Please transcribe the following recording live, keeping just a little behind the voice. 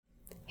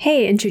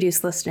Hey,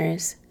 Introduced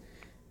listeners.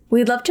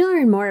 We'd love to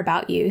learn more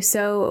about you,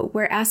 so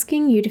we're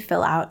asking you to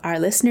fill out our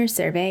listener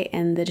survey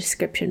in the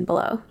description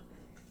below.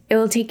 It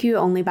will take you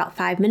only about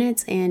 5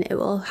 minutes, and it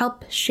will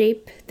help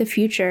shape the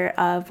future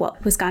of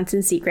what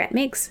Wisconsin Sea Grant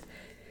makes.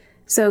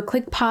 So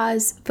click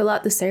pause, fill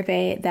out the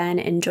survey, then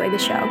enjoy the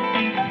show.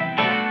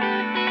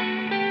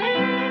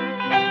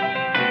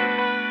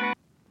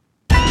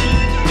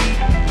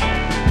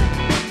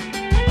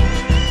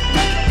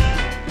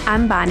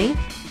 I'm Bonnie.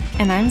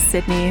 And I'm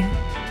Sydney.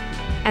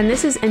 And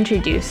this is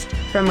Introduced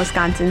from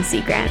Wisconsin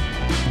Sea Grant.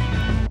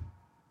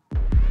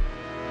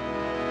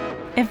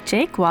 If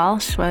Jake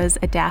Walsh was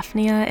a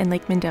Daphnia in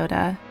Lake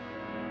Mendota,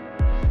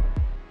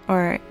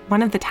 or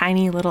one of the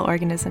tiny little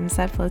organisms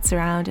that floats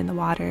around in the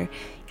water,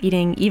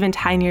 eating even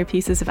tinier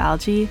pieces of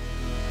algae,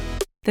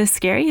 the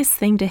scariest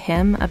thing to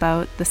him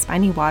about the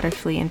spiny water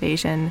flea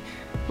invasion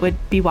would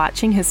be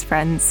watching his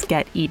friends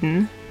get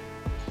eaten.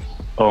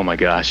 Oh my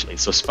gosh.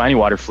 So spiny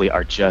water flea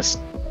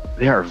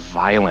they are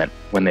violent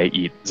when they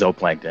eat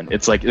zooplankton.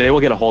 It's like they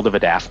will get a hold of a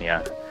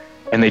Daphnia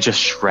and they just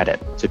shred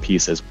it to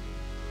pieces.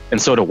 And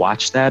so to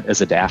watch that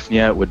as a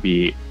Daphnia would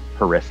be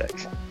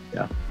horrific.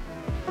 Yeah.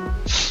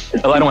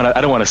 Well, I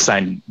don't want to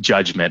assign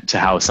judgment to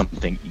how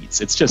something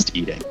eats. It's just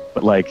eating.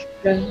 But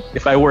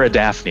if I were a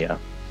Daphnia,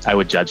 I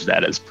would judge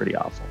that as pretty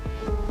awful.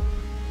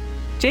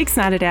 Jake's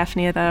not a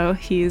Daphnia, though.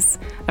 He's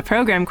a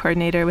program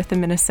coordinator with the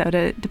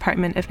Minnesota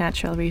Department of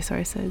Natural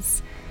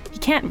Resources. He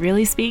can't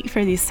really speak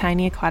for these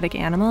tiny aquatic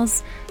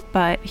animals,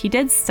 but he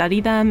did study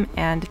them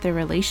and their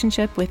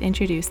relationship with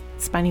introduced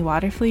spiny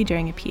water flea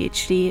during a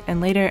PhD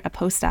and later a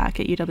postdoc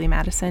at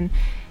UW-Madison,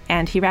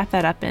 and he wrapped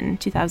that up in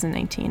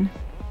 2019.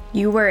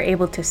 You were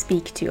able to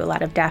speak to a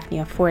lot of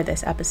Daphnia for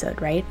this episode,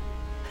 right?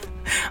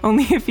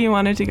 Only if you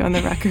wanted to go on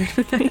the record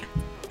with me.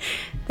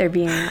 They're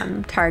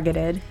being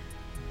targeted.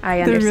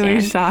 I understand. They're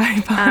really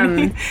shy,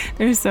 Bonnie.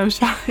 They're so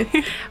shy.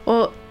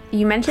 Well,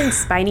 you mentioned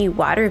spiny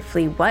water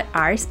flea. What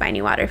are spiny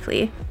water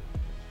flea?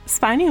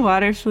 Spiny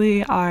water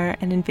flea are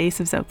an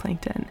invasive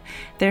zooplankton.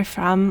 They're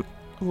from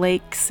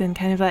lakes in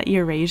kind of that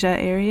Eurasia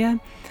area.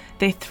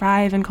 They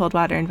thrive in cold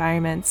water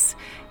environments.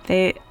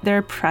 They're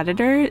a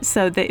predator,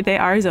 so they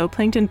are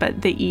zooplankton,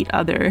 but they eat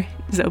other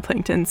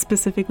zooplankton,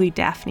 specifically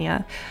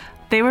Daphnia.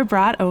 They were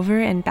brought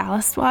over in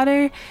ballast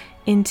water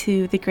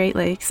into the Great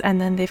Lakes, and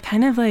then they've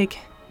kind of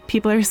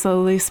people are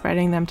slowly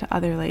spreading them to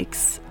other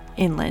lakes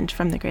inland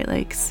from the Great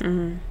Lakes.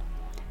 Mm-hmm.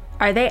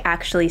 Are they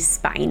actually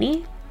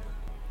spiny?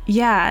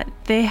 Yeah,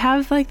 they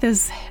have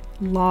this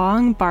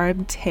long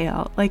barbed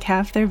tail.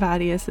 Half their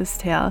body is this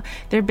tail.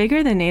 They're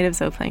bigger than native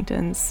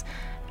zooplanktons.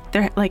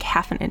 They're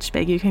half an inch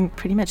big. You can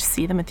pretty much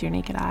see them with your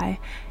naked eye.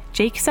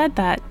 Jake said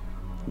that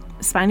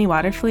spiny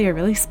water flea are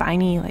really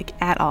spiny,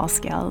 at all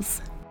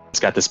scales. It's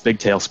got this big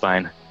tail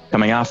spine.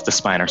 Coming off the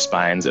spine are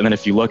spines. And then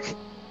if you look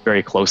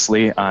very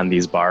closely on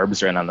these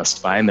barbs and on the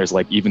spine, there's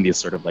even these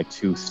sort of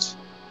toothed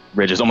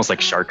ridges, almost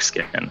like shark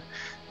skin.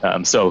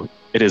 So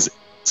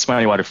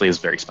spiny water flea is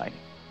very spiny.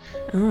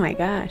 Oh my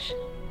gosh.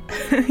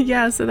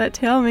 Yeah, so that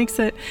tail makes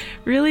it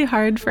really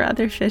hard for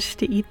other fish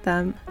to eat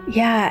them.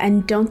 Yeah,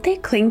 and don't they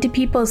cling to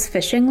people's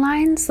fishing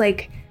lines?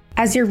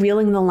 As you're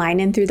reeling the line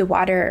in through the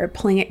water or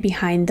pulling it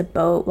behind the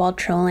boat while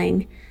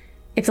trolling,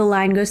 if the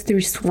line goes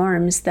through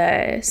swarms,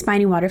 the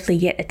spiny water flea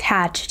get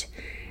attached.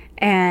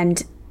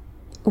 And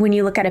when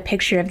you look at a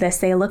picture of this,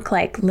 they look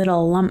like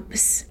little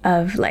lumps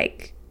of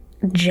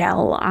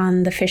gel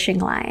on the fishing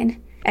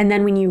line. And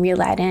then when you reel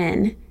that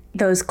in,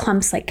 those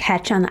clumps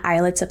catch on the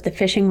eyelets of the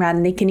fishing rod,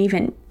 and they can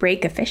even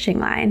break a fishing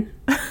line.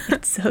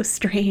 It's so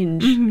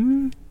strange.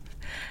 Mm-hmm.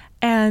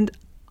 And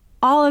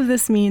all of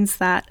this means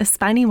that a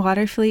spiny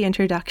water flea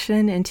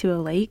introduction into a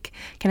lake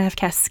can have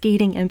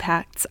cascading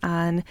impacts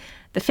on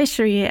the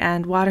fishery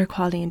and water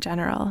quality in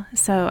general.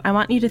 So I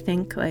want you to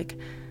think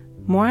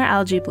more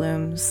algae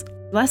blooms,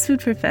 less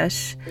food for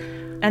fish,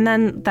 and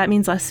then that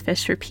means less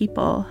fish for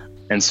people.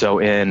 And so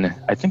in,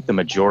 I think, the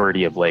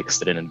majority of lakes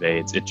that it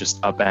invades, it just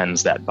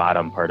upends that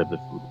bottom part of the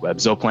food web.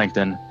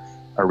 Zooplankton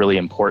are really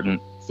important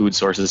food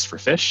sources for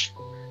fish.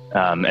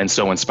 And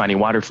so when spiny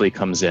water flea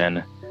comes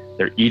in,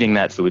 they're eating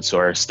that food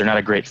source. They're not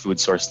a great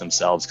food source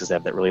themselves because they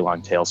have that really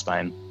long tail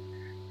spine.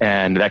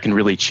 And that can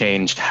really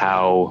change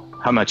how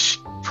much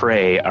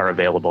prey are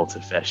available to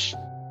fish.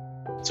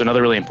 So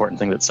another really important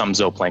thing that some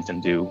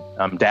zooplankton do,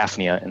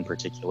 Daphnia in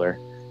particular,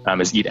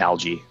 is eat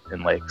algae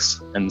in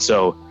lakes. And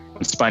so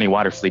when spiny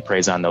water flea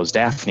preys on those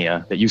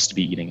Daphnia that used to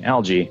be eating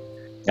algae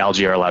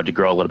are allowed to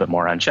grow a little bit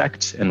more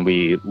unchecked, and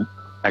we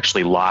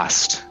actually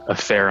lost a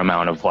fair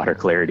amount of water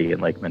clarity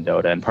in Lake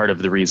Mendota. And part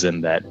of the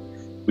reason that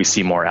we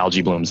see more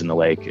algae blooms in the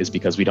lake is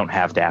because we don't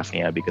have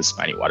Daphnia, because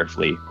spiny water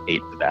flea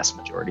ate the vast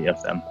majority of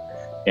them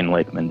in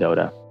Lake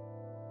Mendota.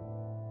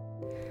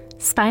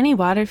 Spiny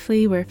water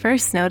flea were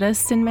first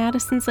noticed in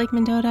Madison's Lake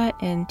Mendota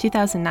in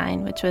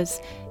 2009, which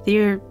was the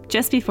year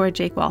just before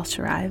Jake Walsh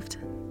arrived.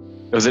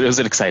 It was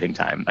an exciting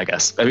time, I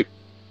guess. I mean,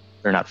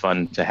 they're not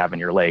fun to have in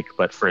your lake,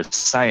 but for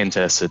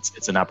scientists,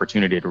 it's an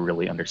opportunity to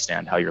really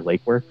understand how your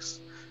lake works,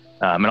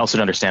 and also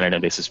to understand an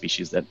invasive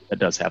species that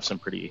does have some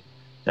pretty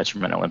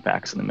detrimental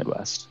impacts in the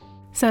Midwest.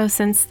 So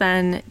since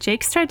then,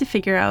 Jake's tried to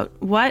figure out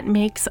what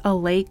makes a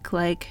lake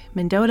like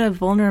Mendota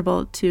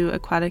vulnerable to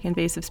aquatic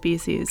invasive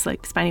species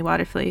like spiny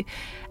water flea,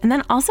 and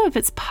then also if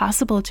it's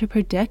possible to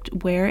predict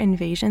where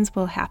invasions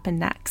will happen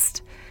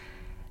next.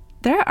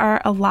 There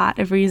are a lot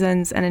of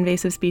reasons an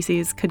invasive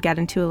species could get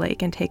into a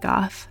lake and take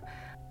off.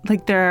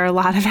 Like, there are a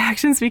lot of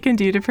actions we can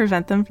do to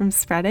prevent them from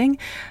spreading,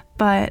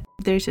 but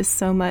there's just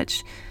so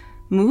much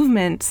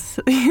movement,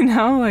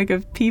 like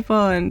of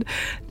people and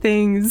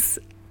things.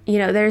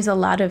 There's a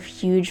lot of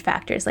huge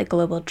factors like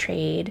global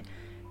trade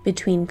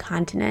between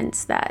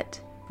continents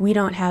that we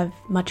don't have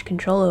much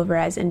control over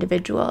as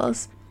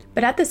individuals.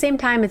 But at the same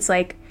time, it's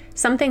like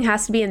something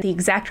has to be in the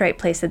exact right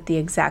place at the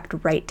exact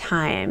right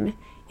time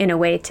in a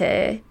way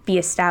to be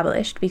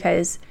established,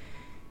 because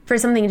for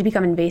something to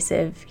become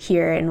invasive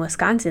here in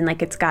Wisconsin,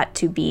 like, it's got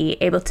to be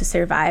able to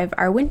survive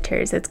our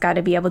winters. It's got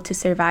to be able to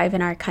survive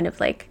in our kind of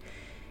like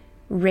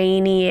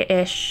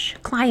rainy-ish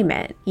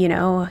climate,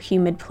 a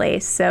humid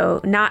place.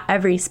 So not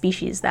every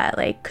species that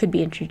like could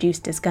be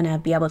introduced is going to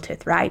be able to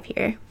thrive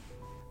here.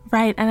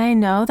 Right. And I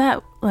know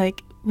that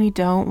like we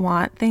don't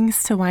want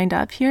things to wind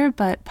up here,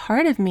 but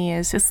part of me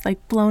is just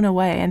like blown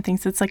away and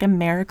thinks it's like a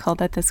miracle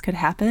that this could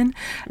happen.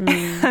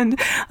 And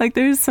like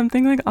there's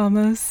something like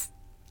almost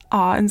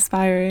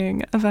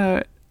awe-inspiring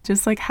about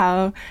just like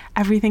how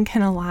everything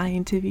can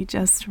align to be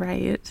just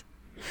right.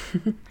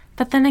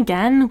 But then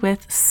again,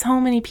 with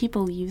so many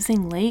people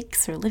using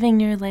lakes or living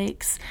near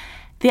lakes,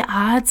 the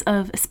odds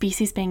of a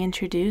species being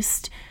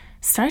introduced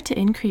start to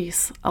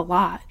increase a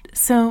lot.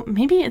 So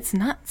maybe it's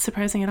not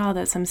surprising at all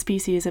that some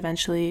species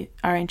eventually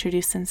are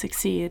introduced and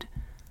succeed.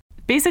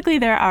 Basically,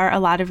 there are a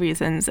lot of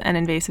reasons an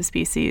invasive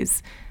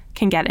species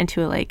can get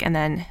into a lake and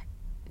then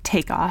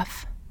take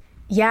off.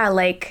 Yeah,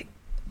 like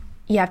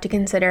you have to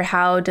consider,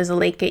 how does a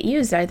lake get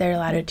used? Are there a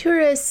lot of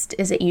tourists?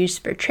 Is it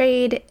used for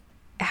trade?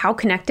 How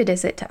connected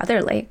is it to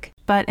other lake?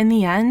 But in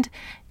the end,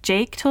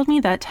 Jake told me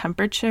that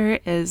temperature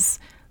is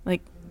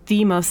like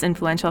the most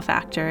influential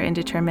factor in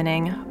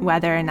determining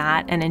whether or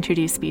not an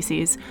introduced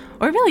species,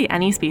 or really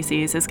any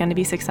species, is going to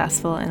be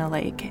successful in a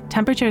lake.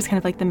 Temperature is kind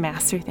of like the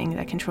master thing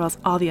that controls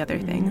all the other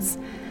things.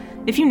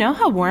 If you know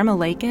how warm a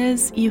lake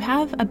is, you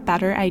have a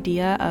better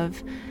idea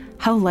of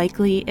how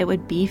likely it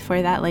would be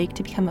for that lake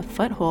to become a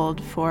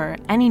foothold for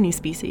any new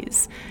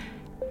species.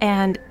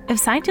 And if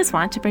scientists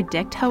want to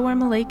predict how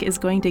warm a lake is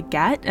going to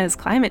get as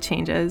climate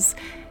changes,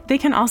 they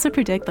can also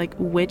predict like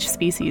which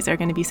species are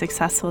going to be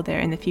successful there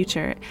in the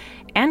future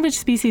and which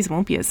species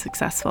won't be as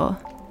successful.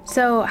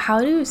 So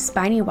how do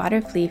spiny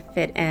water flea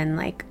fit in?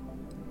 Like,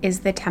 is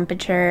the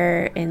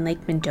temperature in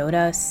Lake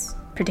Mendota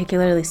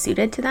particularly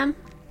suited to them?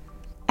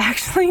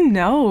 Actually,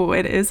 no,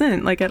 it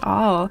isn't like at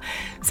all.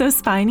 So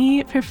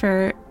spiny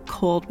prefer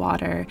cold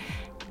water.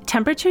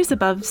 Temperatures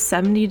above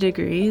 70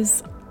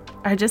 degrees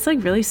are just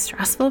like really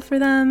stressful for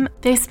them.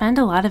 They spend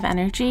a lot of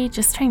energy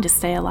just trying to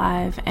stay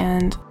alive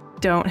and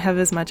don't have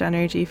as much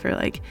energy for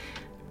like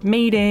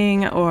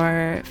mating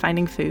or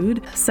finding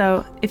food.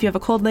 So if you have a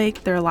cold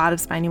lake, there are a lot of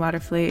spiny water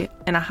flea.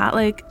 In a hot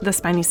lake, the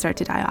spinies start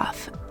to die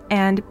off.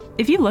 And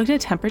if you looked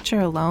at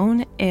temperature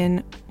alone,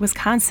 in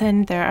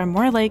Wisconsin, there are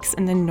more lakes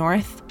in the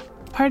north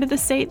part of the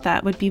state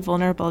that would be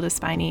vulnerable to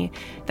spiny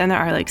than there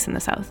are lakes in the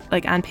south,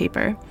 like on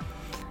paper.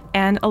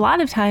 And a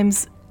lot of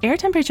times, air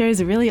temperature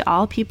is really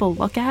all people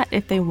look at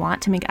if they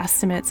want to make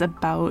estimates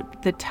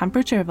about the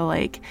temperature of a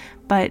lake.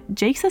 But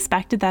Jake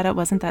suspected that it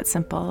wasn't that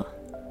simple.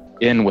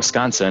 In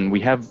Wisconsin, we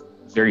have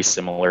very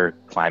similar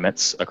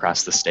climates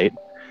across the state,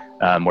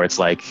 where it's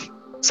like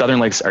southern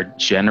lakes are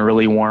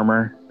generally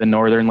warmer than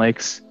northern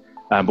lakes.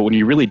 But when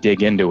you really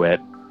dig into it,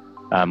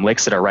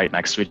 lakes that are right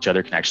next to each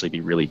other can actually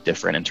be really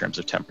different in terms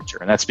of temperature.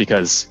 And that's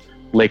because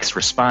lakes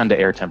respond to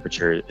air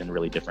temperature in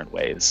really different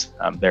ways.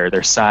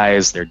 Their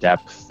size, their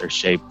depth, their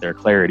shape, their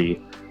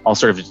clarity all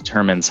sort of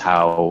determines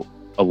how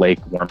a lake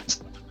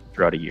warms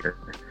throughout a year.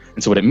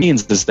 And so what it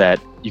means is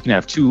that you can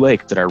have two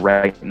lakes that are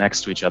right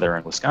next to each other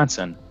in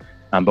Wisconsin,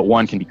 but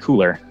one can be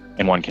cooler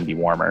and one can be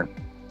warmer,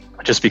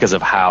 just because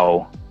of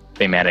how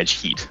they manage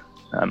heat,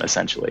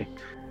 essentially.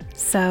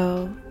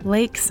 So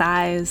lake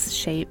size,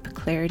 shape,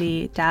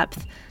 clarity,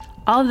 depth,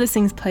 all of those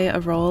things play a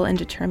role in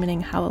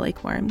determining how a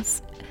lake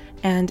warms.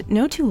 And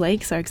no two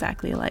lakes are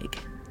exactly alike.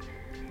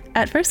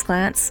 At first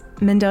glance,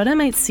 Mendota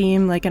might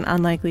seem like an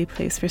unlikely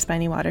place for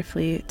spiny water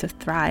flea to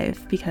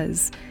thrive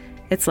because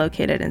it's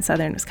located in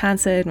southern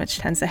Wisconsin, which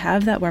tends to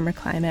have that warmer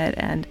climate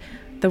and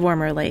the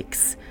warmer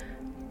lakes.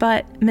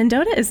 But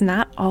Mendota is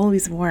not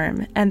always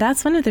warm, and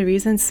that's one of the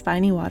reasons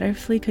spiny water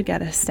flea could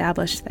get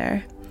established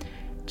there.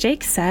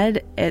 Jake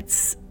said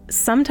it's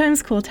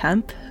sometimes cool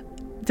temp,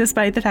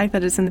 despite the fact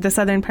that it's in the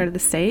southern part of the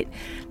state.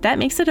 That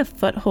makes it a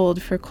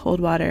foothold for cold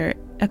water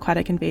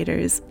aquatic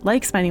invaders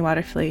like spiny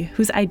water flea,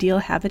 whose ideal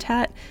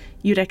habitat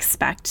you'd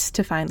expect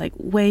to find like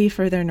way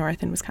further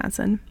north in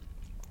Wisconsin.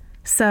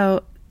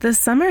 So the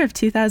summer of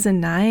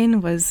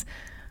 2009 was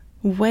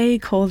way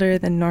colder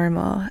than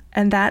normal,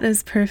 and that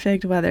is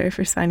perfect weather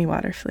for spiny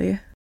water flea.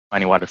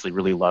 Spiny water flea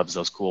really loves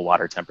those cool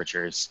water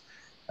temperatures,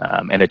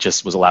 and it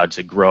just was allowed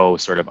to grow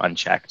sort of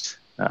unchecked.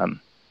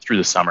 through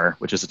the summer,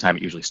 which is the time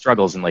it usually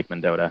struggles in Lake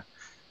Mendota,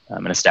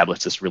 and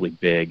established this really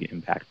big,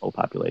 impactful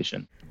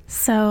population.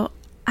 So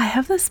I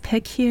have this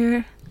pic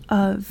here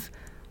of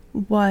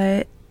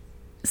what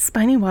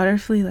spiny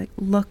waterflea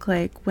look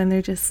like when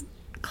they're just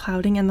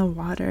clouding in the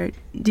water.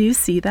 Do you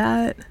see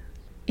that?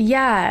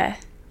 Yeah.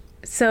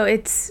 So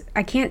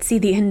I can't see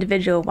the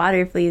individual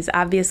water fleas.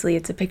 Obviously,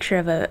 it's a picture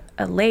of a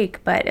lake,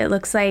 but it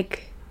looks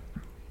like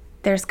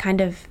there's kind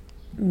of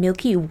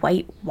milky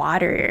white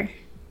water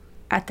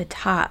at the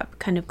top,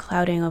 kind of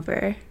clouding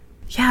over.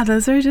 Yeah,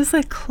 those are just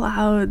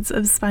clouds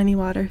of spiny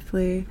water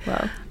flea.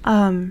 Wow.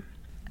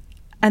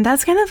 And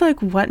that's kind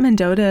of what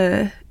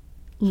Mendota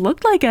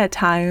looked like at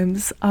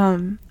times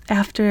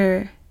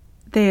after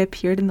they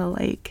appeared in the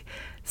lake.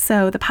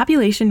 So the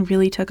population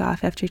really took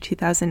off after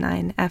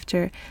 2009,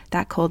 after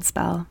that cold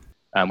spell.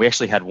 We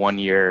actually had 1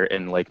 year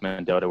in Lake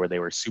Mendota where they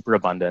were super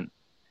abundant.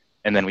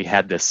 And then we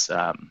had this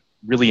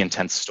really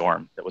intense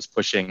storm that was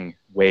pushing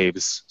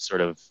waves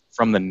sort of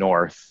from the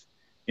north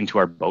into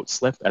our boat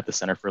slip at the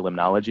Center for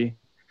Limnology.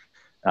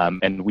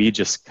 And we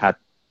just caught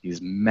these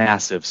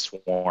massive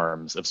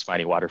swarms of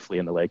spiny water flea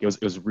in the lake.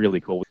 It was really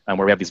cool,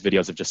 where we have these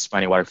videos of just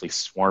spiny water flea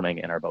swarming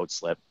in our boat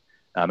slip.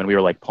 And we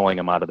were pulling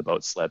them out of the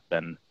boat slip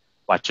and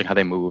watching how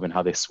they move and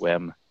how they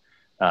swim.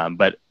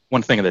 But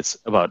one thing that's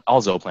about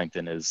all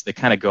zooplankton is they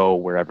kind of go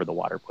wherever the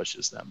water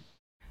pushes them.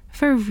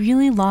 For a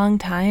really long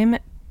time,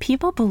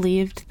 people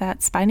believed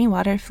that spiny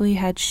water flea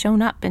had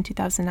shown up in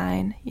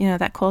 2009,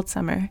 that cold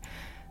summer.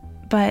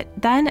 But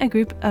then a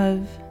group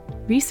of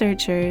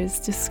researchers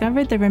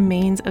discovered the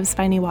remains of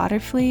spiny water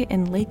flea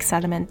in lake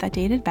sediment that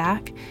dated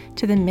back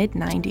to the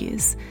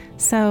mid-90s.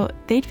 So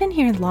they'd been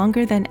here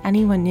longer than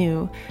anyone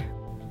knew.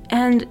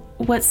 And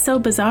what's so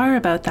bizarre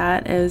about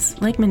that is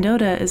Lake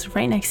Mendota is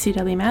right next to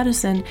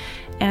UW-Madison,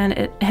 and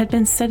it had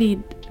been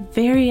studied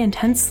very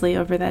intensely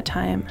over that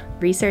time.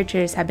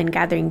 Researchers have been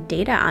gathering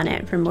data on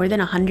it for more than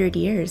 100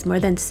 years, more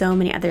than so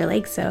many other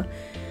lakes. So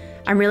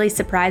I'm really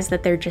surprised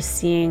that they're just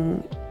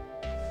seeing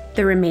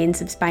the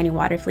remains of spiny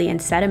water flea in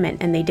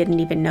sediment, and they didn't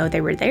even know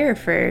they were there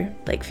for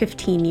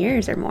 15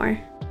 years or more.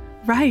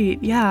 Right,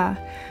 yeah.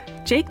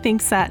 Jake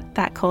thinks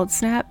that cold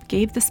snap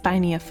gave the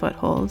spiny a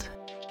foothold.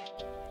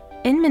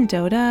 In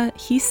Mendota,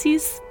 he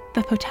sees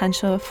the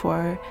potential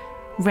for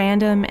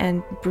random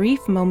and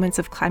brief moments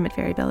of climate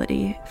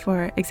variability,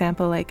 for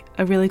example,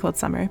 a really cold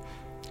summer,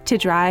 to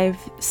drive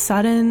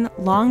sudden,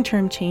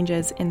 long-term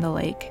changes in the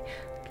lake,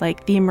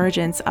 like the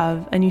emergence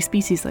of a new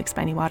species like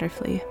spiny water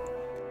flea.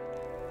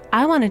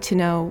 I wanted to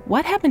know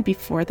what happened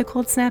before the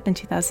cold snap in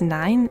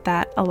 2009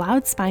 that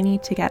allowed spiny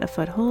to get a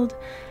foothold,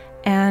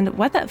 and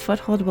what that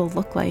foothold will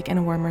look like in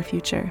a warmer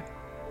future.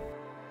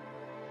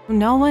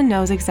 No one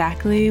knows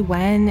exactly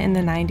when in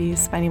the 90s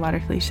spiny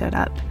water flea showed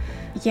up.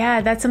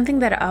 Yeah, that's something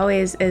that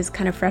always is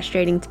kind of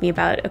frustrating to me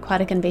about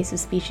aquatic invasive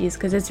species,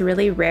 because it's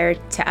really rare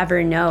to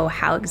ever know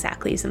how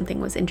exactly something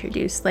was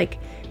introduced.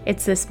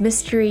 It's this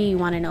mystery. You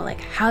want to know,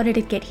 how did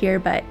it get here?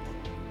 But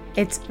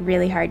it's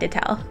really hard to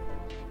tell.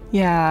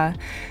 Yeah.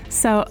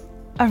 So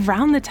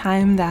around the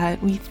time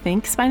that we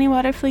think spiny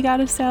water flea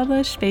got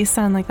established, based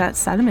on that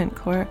sediment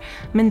core,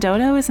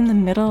 Mendota was in the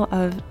middle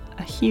of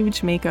a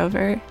huge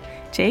makeover.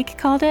 Jake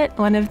called it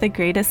one of the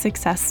greatest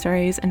success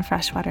stories in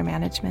freshwater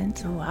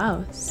management. Oh,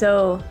 wow.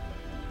 So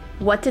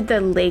what did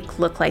the lake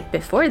look like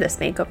before this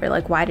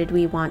makeover? Why did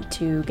we want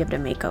to give it a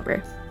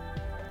makeover?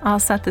 I'll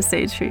set the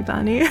stage for you,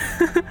 Bonnie.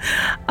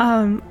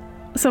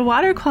 So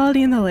water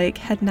quality in the lake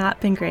had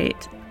not been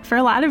great. For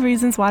a lot of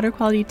reasons, water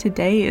quality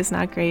today is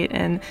not great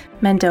in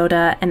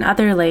Mendota and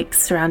other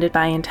lakes surrounded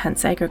by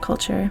intense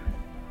agriculture.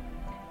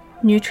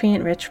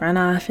 Nutrient-rich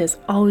runoff is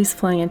always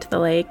flowing into the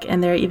lake,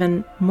 and there are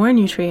even more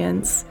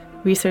nutrients.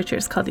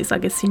 Researchers call these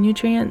legacy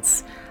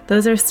nutrients.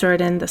 Those are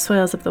stored in the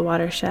soils of the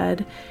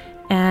watershed,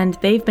 and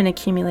they've been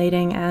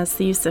accumulating as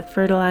the use of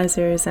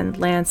fertilizers and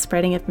land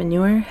spreading of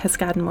manure has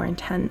gotten more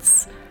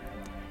intense.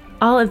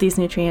 All of these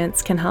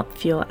nutrients can help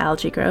fuel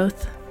algae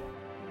growth.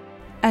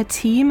 A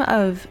team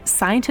of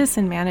scientists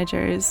and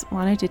managers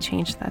wanted to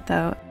change that,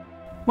 though.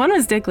 One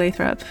was Dick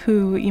Lathrop,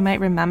 who you might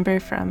remember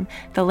from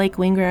the Lake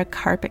Wingra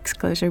carp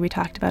exclosure we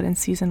talked about in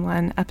Season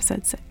 1,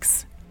 Episode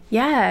 6.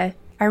 Yeah,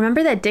 I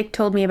remember that Dick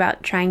told me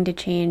about trying to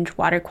change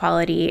water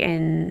quality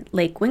in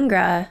Lake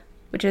Wingra,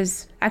 which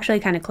is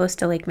actually kind of close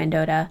to Lake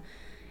Mendota.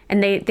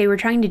 And they were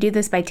trying to do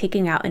this by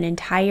taking out an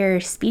entire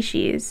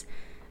species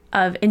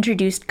of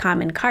introduced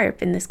common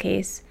carp in this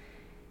case.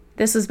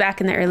 This was back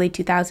in the early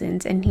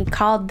 2000s, and he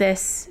called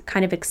this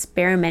kind of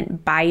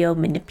experiment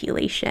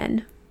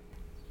biomanipulation.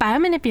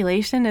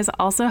 Biomanipulation is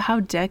also how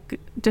Dick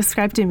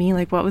described to me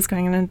what was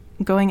going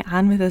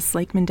on with this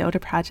Lake Mendota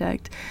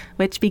project,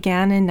 which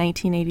began in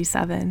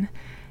 1987.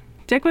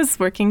 Dick was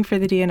working for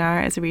the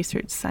DNR as a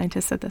research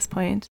scientist at this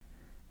point.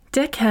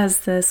 Dick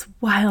has this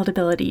wild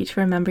ability to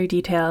remember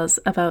details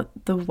about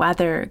the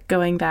weather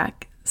going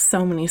back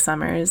so many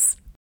summers.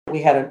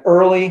 We had an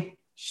early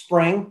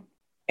spring,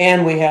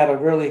 and we had a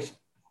really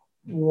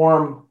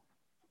warm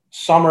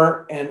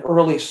summer and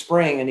early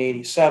spring in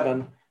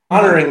 87,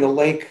 monitoring the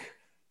lake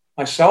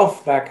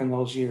myself back in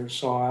those years,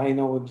 so I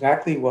know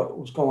exactly what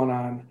was going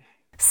on.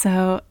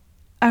 So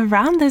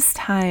around this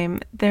time,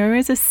 there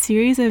was a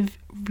series of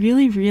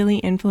really, really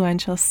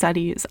influential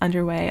studies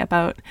underway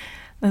about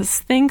this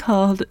thing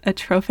called a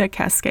trophic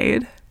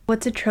cascade.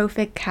 What's a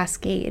trophic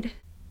cascade?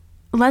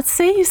 Let's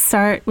say you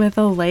start with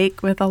a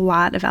lake with a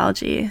lot of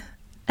algae,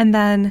 and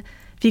then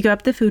if you go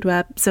up the food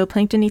web,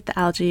 zooplankton eat the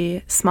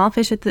algae, small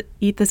fish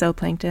eat the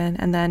zooplankton,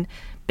 and then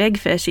big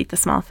fish eat the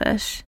small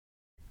fish.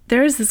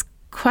 There is this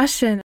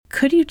question,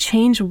 could you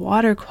change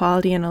water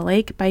quality in a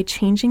lake by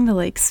changing the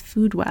lake's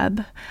food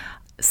web?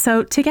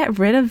 So to get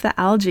rid of the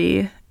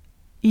algae,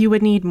 you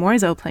would need more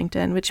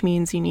zooplankton, which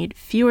means you need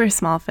fewer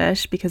small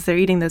fish because they're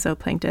eating the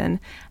zooplankton,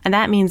 and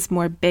that means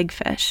more big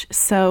fish.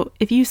 So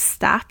if you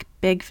stock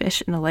big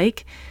fish in a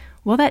lake,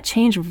 will that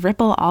change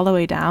ripple all the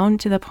way down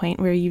to the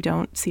point where you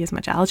don't see as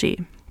much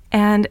algae?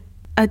 And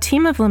a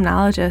team of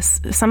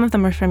limnologists, some of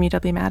them are from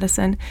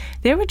UW-Madison,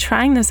 they were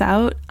trying this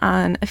out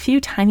on a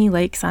few tiny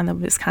lakes on the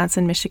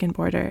Wisconsin-Michigan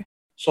border.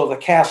 So the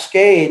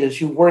cascade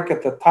is you work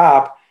at the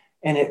top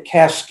and it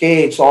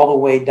cascades all the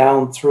way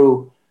down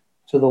through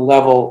to the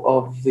level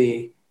of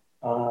the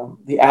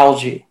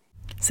algae.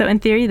 So in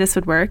theory, this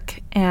would work.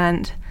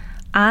 And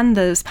on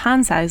those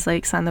pond-sized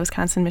lakes on the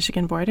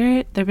Wisconsin-Michigan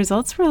border, the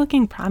results were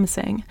looking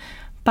promising.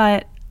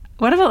 But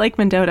what about Lake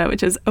Mendota,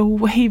 which is a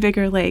way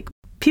bigger lake?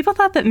 People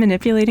thought that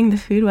manipulating the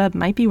food web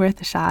might be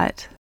worth a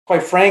shot.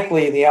 Quite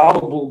frankly, the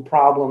algal bloom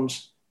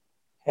problems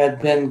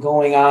had been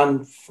going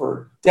on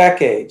for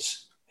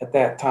decades at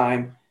that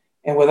time,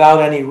 and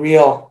without any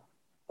real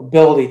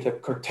ability to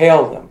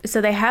curtail them. So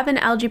they have an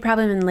algae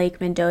problem in Lake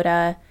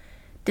Mendota.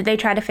 Did they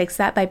try to fix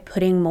that by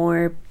putting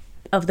more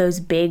of those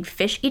big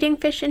fish-eating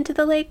fish into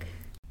the lake?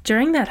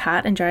 During that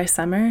hot and dry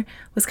summer,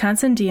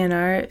 Wisconsin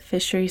DNR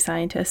fishery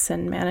scientists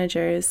and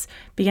managers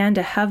began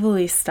to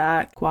heavily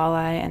stock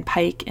walleye and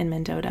pike in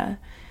Mendota.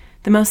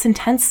 The most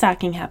intense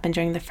stocking happened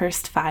during the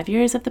first 5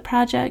 years of the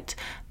project,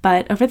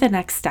 but over the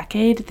next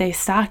decade, they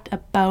stocked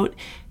about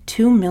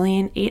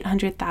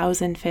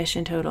 2,800,000 fish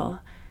in total.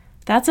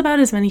 That's about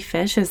as many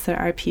fish as there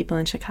are people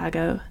in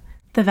Chicago.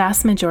 The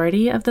vast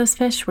majority of those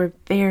fish were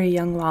very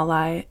young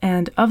walleye,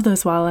 and of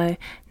those walleye,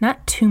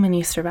 not too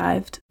many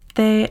survived.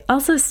 They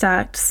also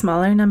stocked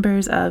smaller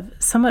numbers of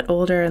somewhat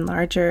older and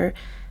larger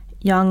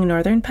young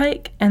northern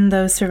pike, and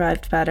those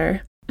survived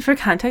better. For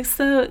context,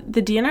 though,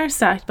 the DNR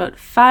stocked about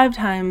 5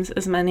 times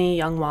as many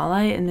young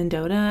walleye in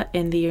Mendota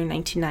in the year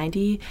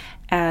 1990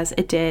 as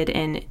it did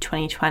in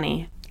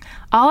 2020.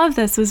 All of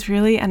this was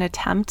really an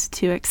attempt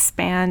to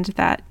expand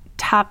that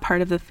top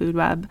part of the food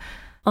web,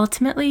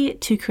 ultimately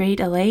to create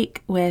a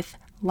lake with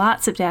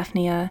lots of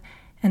Daphnia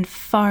and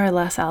far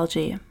less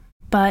algae.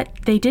 But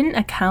they didn't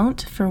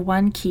account for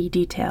one key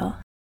detail.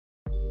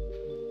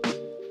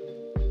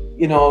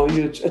 You know,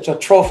 it's a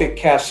trophic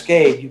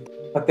cascade,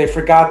 but they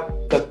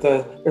forgot that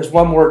there's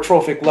one more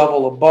trophic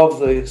level above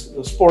the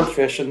sport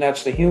fish, and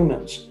that's the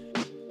humans.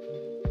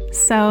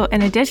 So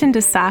in addition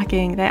to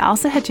stocking, they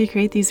also had to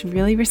create these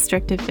really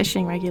restrictive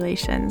fishing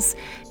regulations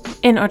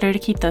in order to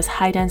keep those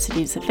high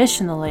densities of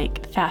fish in the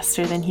lake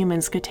faster than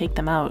humans could take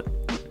them out.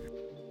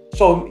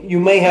 So you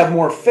may have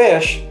more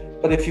fish,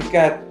 but if you've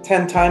got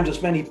 10 times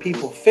as many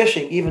people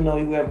fishing, even though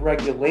you have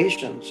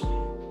regulations,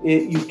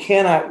 you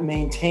cannot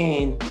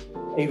maintain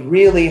a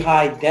really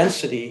high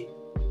density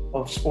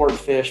of sport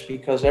fish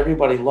because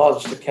everybody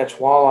loves to catch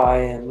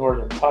walleye and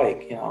northern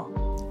pike, you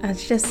know.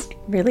 It's just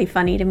really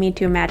funny to me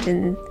to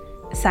imagine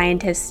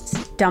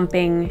scientists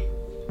dumping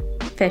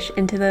fish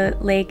into the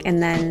lake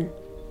and then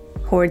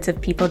hordes of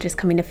people just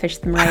coming to fish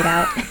them right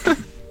out.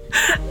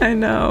 I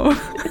know.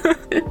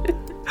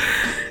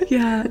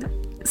 Yeah.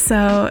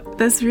 So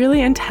this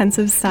really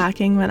intensive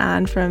stocking went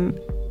on from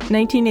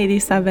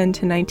 1987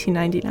 to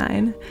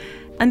 1999.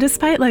 And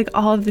despite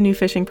all of the new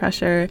fishing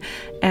pressure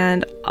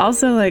and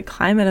also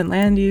climate and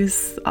land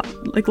use,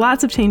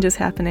 lots of changes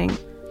happening,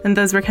 and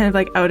those were kind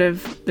of out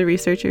of the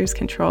researchers'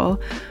 control.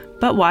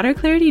 But water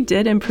clarity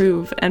did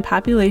improve, and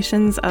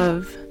populations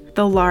of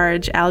the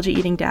large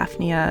algae-eating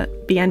Daphnia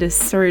began to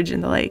surge in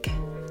the lake.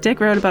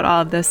 Dick wrote about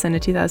all of this in a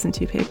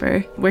 2002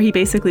 paper, where he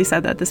basically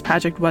said that this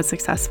project was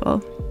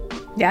successful.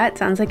 Yeah, it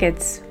sounds like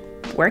it's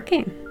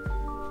working.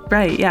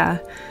 Right, yeah.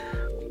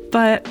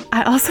 But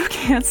I also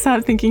can't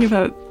stop thinking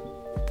about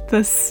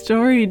the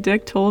story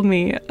Dick told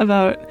me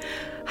about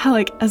how,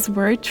 as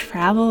word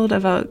traveled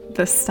about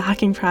the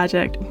stocking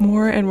project,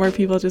 more and more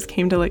people just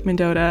came to Lake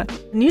Mendota.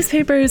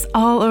 Newspapers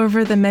all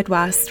over the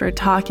Midwest were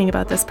talking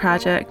about this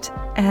project,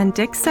 and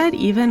Dick said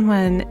even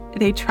when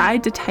they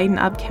tried to tighten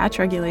up catch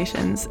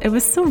regulations, it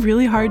was still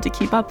really hard to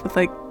keep up with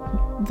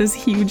this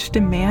huge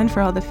demand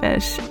for all the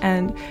fish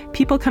and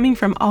people coming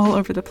from all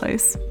over the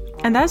place.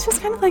 And that's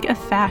just kind of a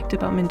fact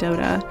about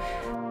Mendota.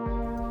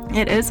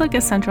 It is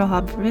a central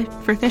hub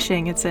for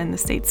fishing. It's in the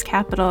state's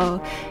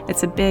capital.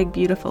 It's a big,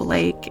 beautiful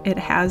lake. It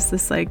has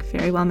this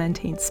very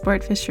well-maintained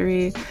sport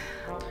fishery.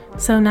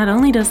 So not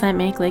only does that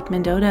make Lake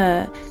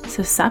Mendota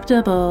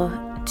susceptible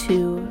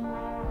to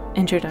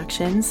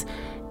introductions,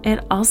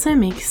 it also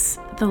makes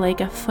the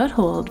lake a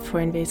foothold for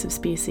invasive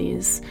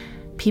species.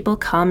 People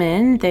come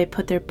in, they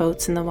put their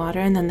boats in the water,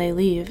 and then they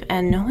leave,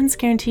 and no one's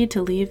guaranteed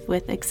to leave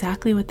with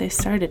exactly what they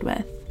started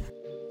with.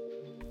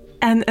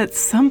 And at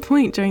some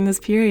point during this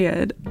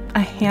period, a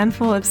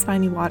handful of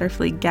spiny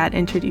waterflea get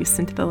introduced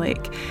into the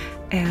lake,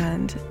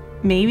 and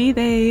maybe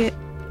they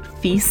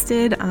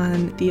feasted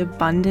on the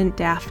abundant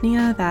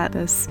Daphnia that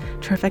this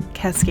terrific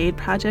cascade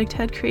project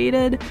had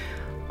created,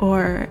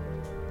 or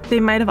they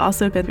might have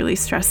also been really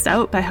stressed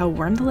out by how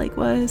warm the lake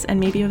was, and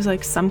maybe it was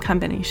like some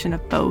combination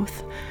of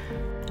both.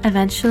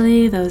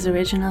 Eventually, those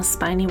original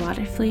spiny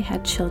waterflea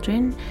had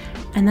children,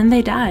 and then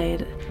they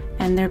died,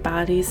 and their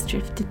bodies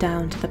drifted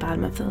down to the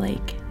bottom of the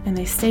lake, and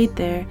they stayed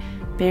there,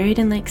 buried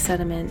in lake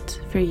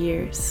sediment for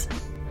years.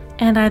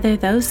 And either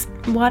those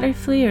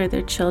waterflea or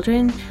their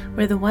children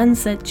were the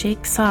ones that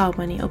Jake saw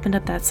when he opened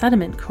up that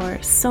sediment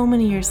core so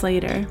many years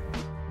later.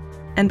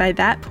 And by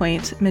that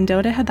point,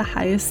 Mendota had the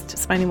highest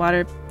spiny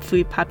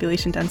waterflea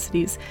population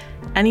densities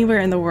anywhere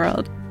in the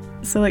world.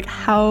 So like,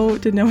 how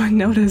did no one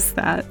notice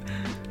that?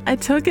 It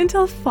took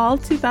until fall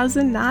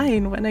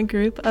 2009 when a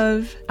group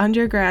of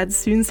undergrad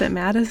students at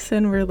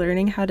Madison were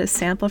learning how to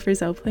sample for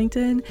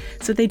zooplankton.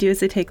 So what they do is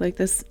they take like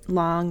this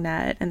long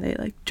net and they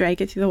like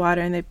drag it through the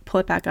water and they pull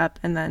it back up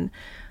and then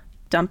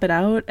dump it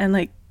out. And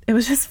like, it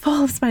was just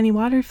full of spiny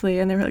waterflea.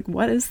 And they were like,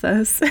 what is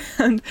this?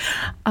 And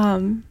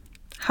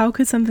how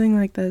could something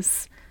like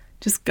this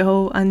just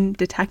go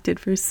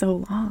undetected for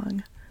so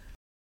long?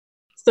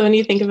 So when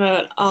you think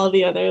about all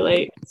the other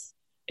lakes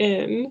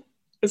in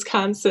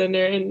Wisconsin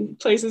or in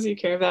places you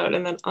care about,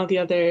 and then all the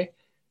other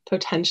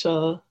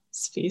potential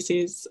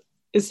species,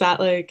 is that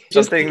like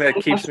something that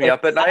keeps me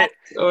up at night?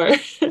 Or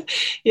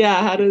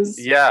how does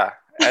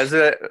as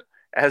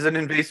an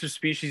invasive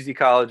species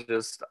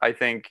ecologist, I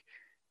think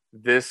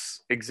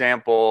this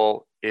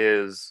example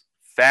is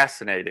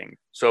fascinating.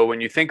 So when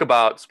you think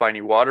about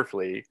spiny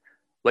waterflea,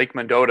 Lake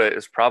Mendota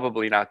is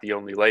probably not the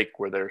only lake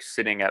where they're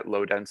sitting at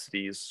low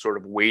densities, sort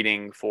of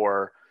waiting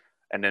for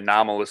an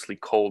anomalously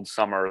cold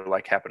summer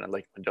like happened in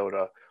Lake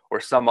Mendota, or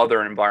some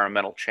other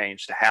environmental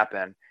change to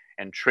happen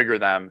and trigger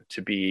them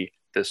to be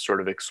this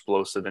sort of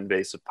explosive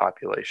invasive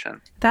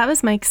population. That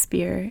was Mike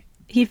Spear.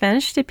 He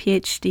finished a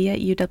PhD at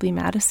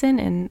UW-Madison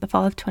in the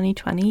fall of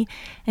 2020,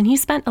 and he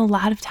spent a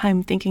lot of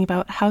time thinking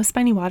about how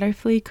spiny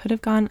waterflea could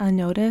have gone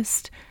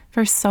unnoticed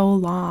for so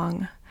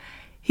long.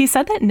 He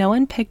said that no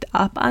one picked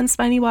up on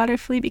spiny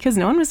waterflea because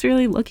no one was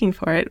really looking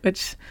for it,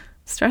 which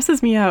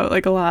stresses me out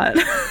like a lot.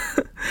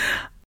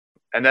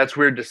 And that's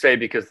weird to say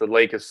because the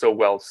lake is so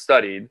well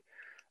studied.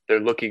 They're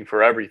looking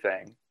for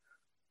everything.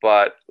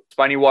 But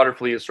spiny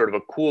waterflea is sort of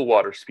a cool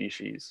water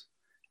species.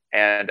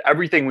 And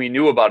everything we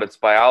knew about its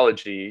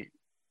biology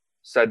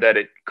said that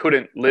it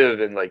couldn't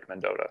live in Lake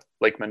Mendota.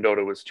 Lake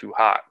Mendota was too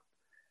hot.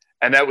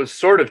 And that was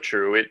sort of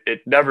true.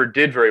 It never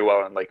did very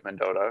well in Lake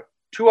Mendota.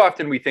 Too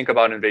often we think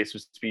about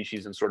invasive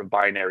species in sort of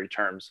binary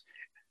terms.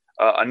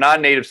 A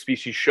non-native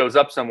species shows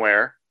up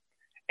somewhere,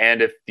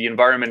 and if the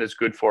environment is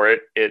good for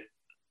it, it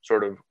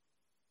sort of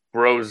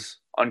grows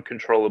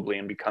uncontrollably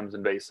and becomes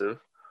invasive,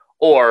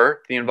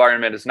 or the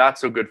environment is not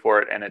so good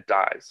for it and it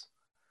dies.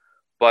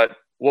 But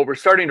what we're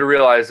starting to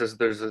realize is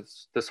there's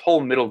this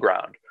whole middle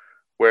ground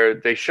where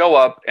they show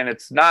up and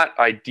it's not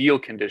ideal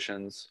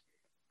conditions,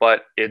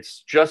 but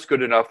it's just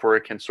good enough where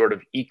it can sort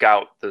of eke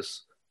out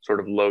this sort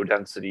of low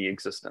density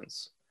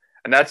existence.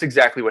 And that's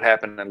exactly what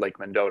happened in Lake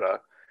Mendota.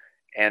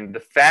 And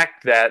the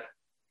fact that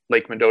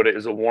Lake Mendota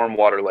is a warm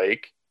water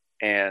lake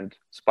and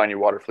spiny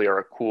waterflea are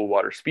a cool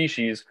water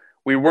species,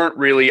 we weren't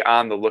really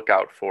on the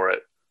lookout for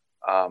it,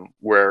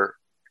 where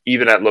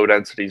even at low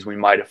densities, we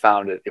might have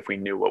found it if we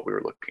knew what we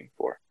were looking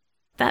for.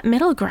 That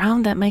middle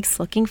ground that Mike's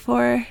looking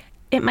for,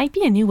 it might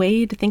be a new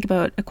way to think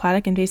about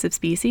aquatic invasive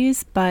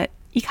species, but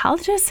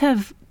ecologists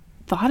have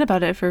thought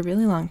about it for a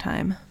really long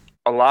time.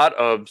 A lot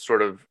of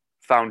sort of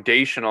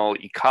foundational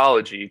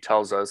ecology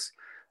tells us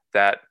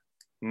that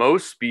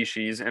most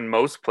species in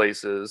most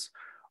places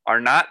are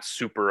not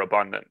super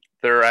abundant.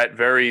 They're at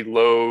very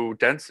low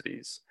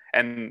densities,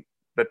 and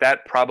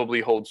that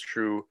probably holds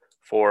true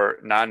for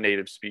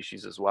non-native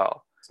species as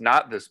well. It's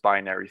not this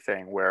binary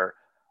thing where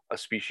a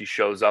species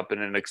shows up and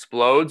it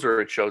explodes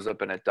or it shows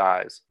up and it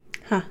dies.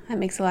 That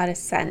makes a lot of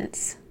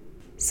sense.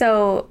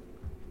 So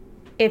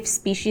if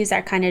species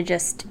are kind of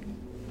just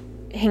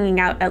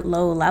hanging out at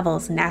low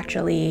levels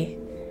naturally,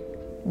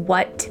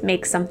 what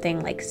makes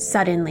something like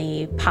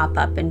suddenly pop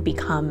up and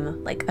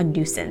become like a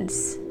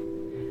nuisance?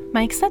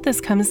 Mike said this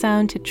comes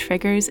down to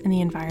triggers in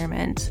the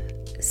environment.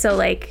 So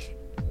like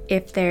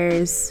if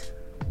there's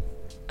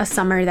a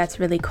summer that's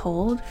really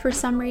cold for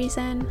some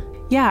reason?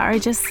 Yeah, or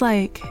just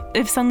like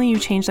if suddenly you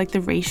change like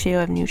the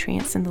ratio of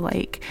nutrients in the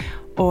lake,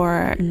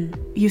 or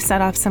you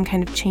set off some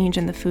kind of change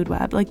in the food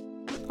web. Like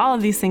all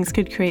of these things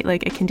could create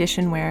like a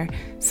condition where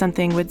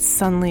something would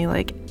suddenly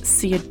like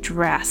see a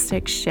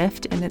drastic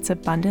shift in its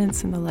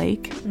abundance in the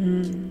lake.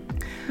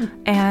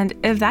 And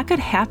if that could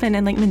happen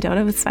in Lake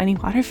Mendota with spiny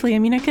waterflea, I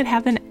mean, it could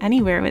happen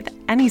anywhere with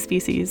any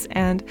species.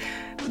 And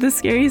the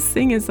scariest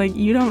thing is like,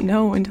 you don't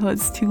know until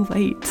it's too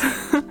late.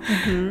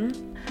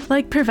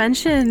 like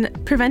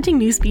preventing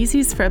new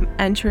species from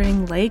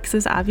entering lakes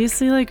is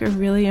obviously like a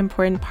really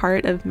important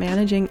part of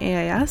managing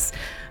AIS.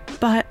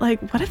 But like,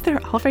 what if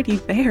they're already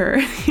there?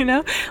 You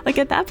know, like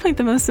at that point,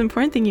 the most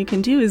important thing you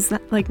can do is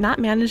like not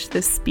manage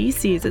the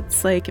species.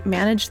 It's like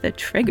manage the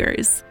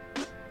triggers.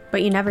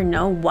 But you never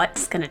know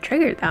what's going to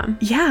trigger them.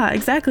 Yeah,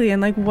 exactly.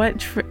 And like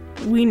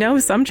we know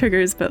some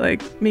triggers, but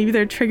like maybe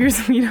they're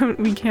triggers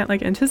we can't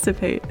like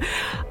anticipate.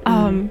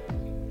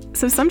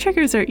 So some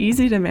triggers are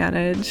easy to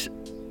manage.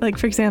 Like,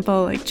 for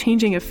example, like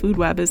changing a food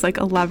web is like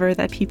a lever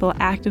that people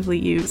actively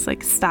use,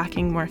 like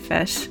stocking more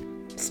fish.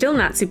 Still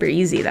not super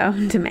easy though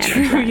to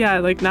manage. Yeah,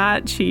 like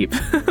not cheap.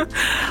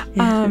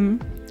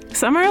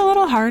 Some are a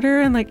little harder,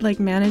 and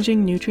like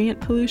managing nutrient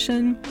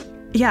pollution.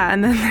 Yeah,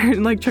 and then there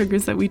are like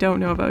triggers that we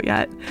don't know about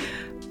yet.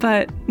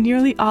 But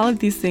nearly all of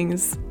these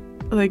things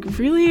like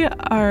really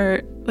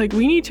are like,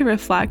 we need to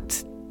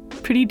reflect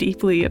pretty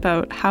deeply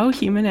about how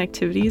human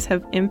activities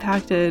have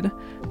impacted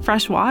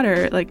fresh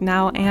water, like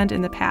now and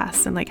in the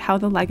past, and like how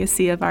the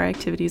legacy of our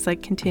activities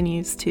like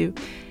continues to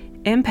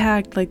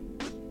impact like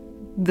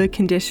the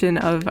condition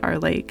of our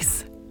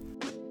lakes.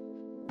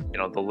 You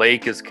know, the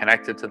lake is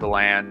connected to the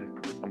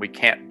land, and we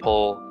can't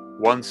pull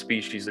one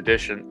species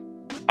addition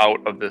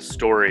out of this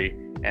story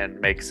and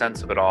make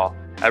sense of it all.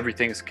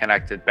 Everything's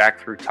connected back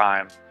through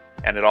time,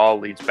 and it all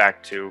leads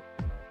back to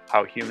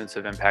how humans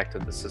have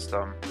impacted the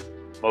system,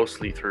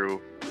 mostly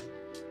through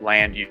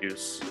land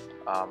use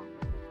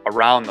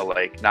around the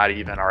lake, not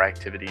even our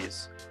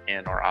activities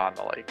in or on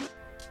the lake.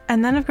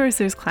 And then, of course,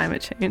 there's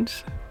climate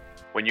change.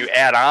 When you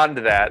add on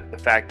to that the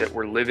fact that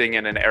we're living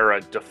in an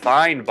era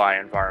defined by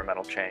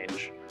environmental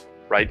change,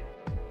 right?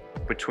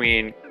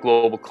 Between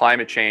global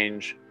climate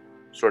change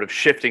sort of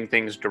shifting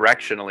things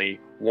directionally,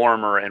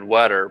 warmer and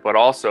wetter, but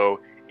also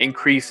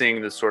increasing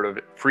the sort of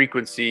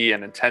frequency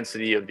and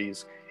intensity of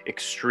these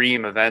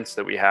extreme events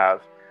that we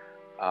have,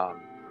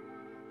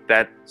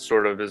 that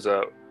sort of is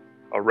a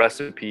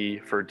recipe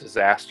for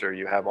disaster.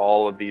 You have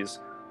all of these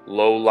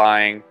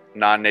low-lying,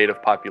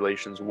 non-native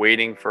populations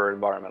waiting for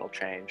environmental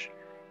change,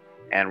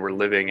 and we're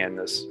living in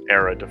this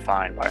era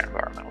defined by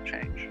environmental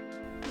change.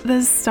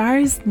 The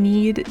stars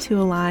need to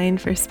align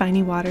for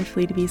spiny water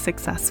flea to be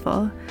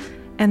successful.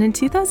 And in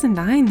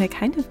 2009, they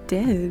kind of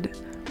did.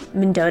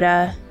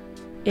 Mendota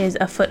is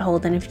a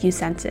foothold in a few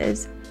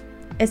senses.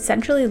 It's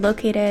centrally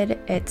located,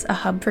 it's a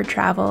hub for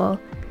travel,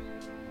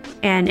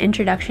 and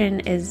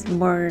introduction is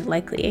more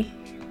likely.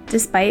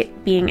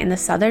 Despite being in the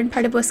southern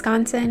part of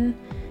Wisconsin,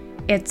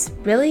 it's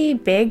really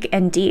big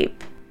and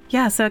deep.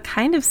 Yeah, so it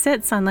kind of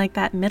sits on like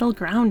that middle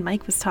ground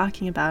Mike was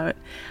talking about.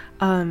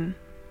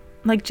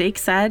 Like Jake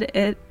said,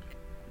 it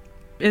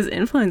is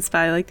influenced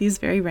by like these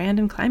very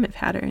random climate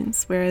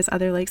patterns, whereas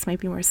other lakes might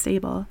be more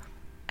stable.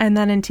 And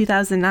then in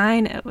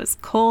 2009, it was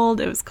cold,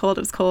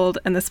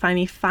 and the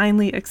spiny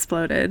finally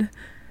exploded.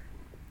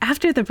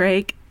 After the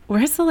break,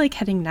 where's the lake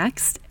heading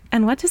next,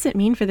 and what does it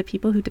mean for the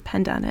people who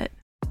depend on it?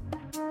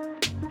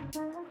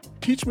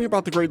 Teach Me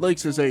About the Great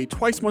Lakes is a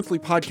twice-monthly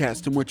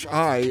podcast in which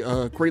I,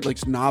 a Great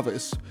Lakes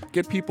novice,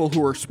 get people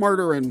who are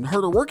smarter and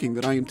harder working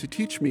than I am to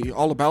teach me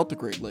all about the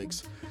Great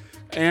Lakes.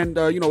 And,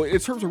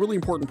 it serves a really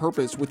important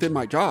purpose within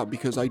my job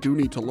because I do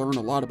need to learn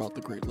a lot about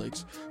the Great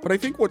Lakes. But I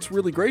think what's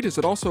really great is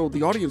that also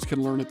the audience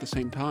can learn at the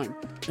same time.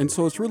 And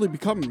so it's really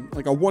become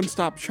like a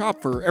one-stop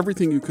shop for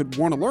everything you could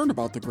want to learn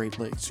about the Great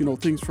Lakes. You know,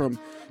 things from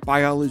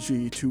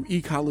biology to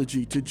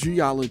ecology to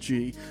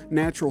geology,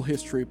 natural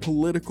history,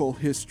 political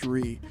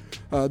history,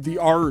 the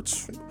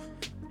arts,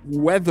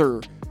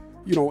 weather.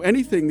 You know,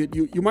 anything that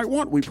you might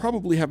want, we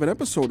probably have an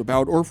episode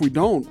about, or if we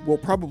don't, we'll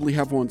probably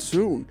have one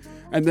soon.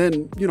 And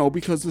then,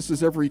 because this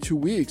is every 2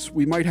 weeks,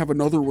 we might have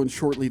another one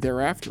shortly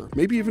thereafter.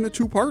 Maybe even a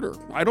two-parter.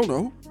 I don't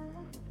know.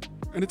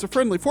 And it's a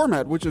friendly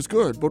format, which is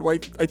good. But I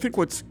think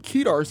what's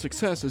key to our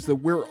success is that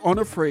we're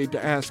unafraid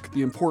to ask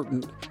the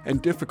important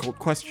and difficult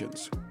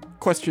questions.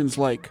 Questions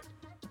like,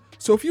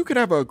 so if you could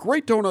have a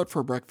great donut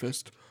for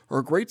breakfast or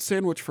a great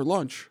sandwich for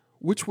lunch,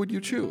 which would you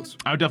choose?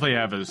 I would definitely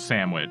have a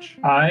sandwich.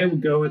 I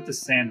would go with the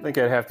sandwich. I think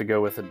I'd have to go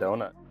with a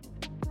donut.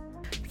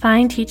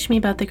 Find Teach Me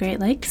About the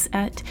Great Lakes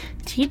at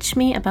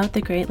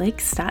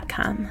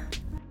teachmeaboutthegreatlakes.com.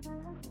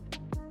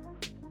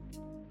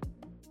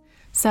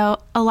 So,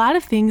 a lot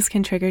of things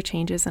can trigger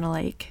changes in a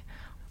lake.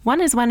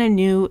 One is when a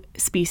new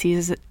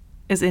species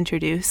is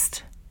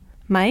introduced.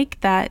 Mike,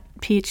 that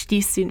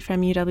PhD student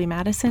from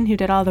UW-Madison who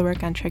did all the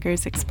work on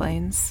triggers,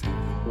 explains.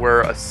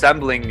 We're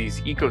assembling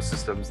these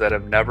ecosystems that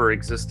have never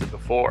existed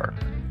before.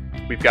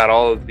 We've got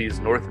all of these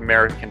North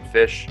American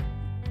fish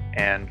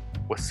and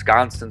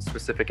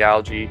Wisconsin-specific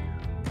algae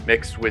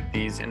mixed with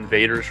these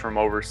invaders from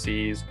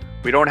overseas.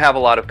 We don't have a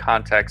lot of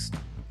context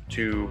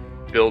to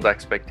build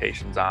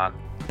expectations on.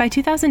 By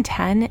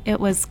 2010, it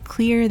was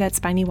clear that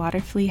spiny water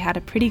flea had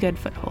a pretty good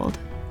foothold.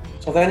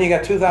 So then you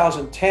got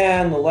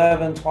 2010,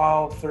 11,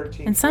 12,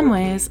 13. In some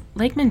ways,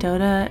 Lake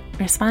Mendota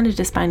responded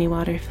to spiny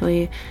water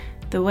flea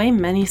the way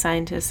many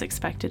scientists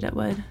expected it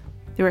would.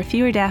 There were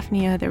fewer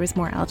Daphnia, there was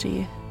more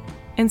algae.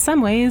 In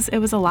some ways, it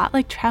was a lot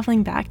like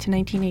traveling back to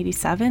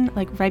 1987,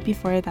 like right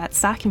before that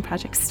stocking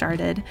project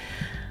started.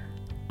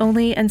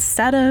 Only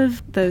instead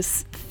of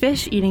those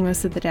fish eating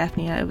most of the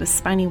Daphnia, it was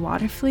spiny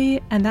water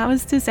flea, and that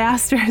was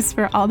disastrous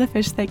for all the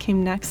fish that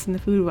came next in the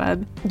food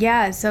web.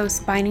 Yeah, so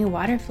spiny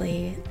water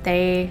flea,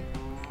 they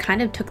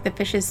kind of took the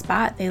fish's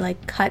spot. They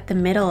like cut the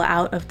middle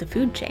out of the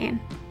food chain.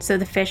 So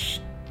the fish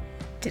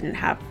didn't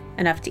have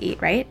enough to eat,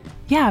 right?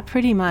 Yeah,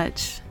 pretty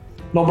much.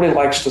 Nobody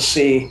likes to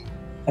see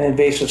an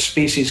invasive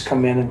species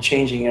come in and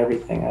changing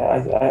everything.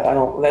 I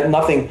don't, that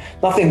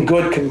nothing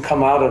good can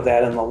come out of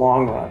that in the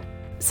long run.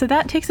 So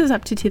that takes us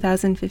up to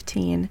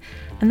 2015,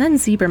 and then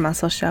zebra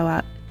mussels show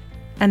up,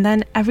 and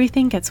then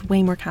everything gets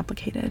way more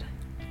complicated.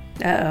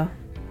 Uh-oh.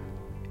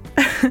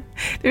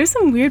 There's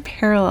some weird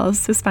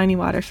parallels to spiny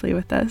water flea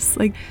with this.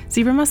 Like,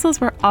 zebra mussels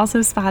were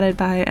also spotted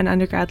by an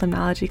undergrad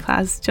limnology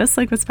class, just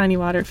like with spiny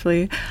water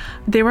flea.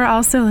 They were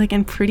also like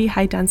in pretty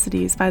high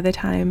densities by the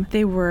time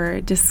they were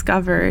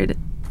discovered,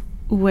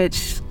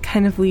 which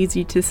kind of leads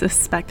you to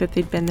suspect that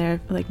they'd been there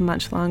like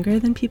much longer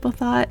than people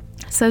thought.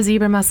 So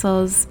zebra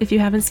mussels, if you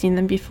haven't seen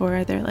them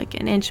before, they're like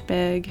an inch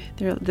big.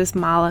 They're this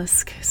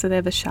mollusk, so they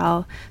have a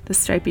shell, the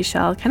stripy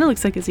shell, kind of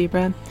looks like a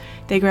zebra.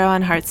 They grow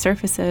on hard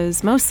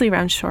surfaces, mostly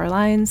around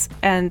shorelines,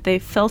 and they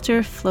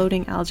filter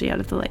floating algae out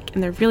of the lake,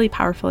 and they're really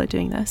powerful at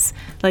doing this.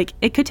 Like,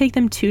 it could take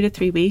them 2 to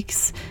 3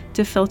 weeks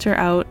to filter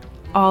out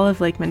all of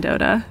Lake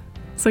Mendota.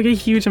 It's like a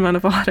huge amount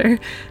of water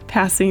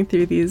passing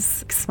through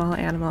these small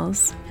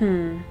animals.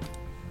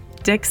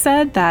 Dick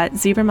said that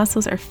zebra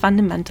mussels are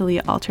fundamentally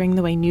altering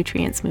the way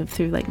nutrients move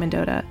through Lake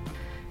Mendota.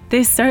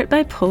 They start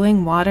by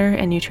pulling water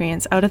and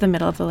nutrients out of the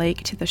middle of the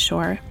lake to the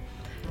shore.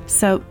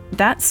 So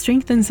that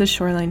strengthens the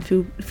shoreline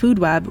food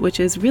web, which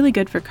is really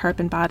good for carp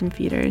and bottom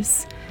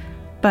feeders.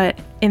 But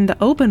in the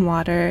open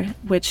water,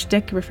 which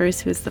Dick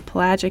refers to as the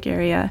pelagic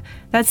area,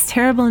 that's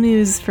terrible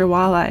news for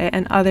walleye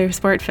and other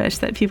sport fish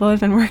that people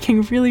have been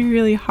working really,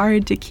 really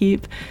hard to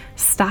keep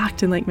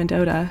stocked in Lake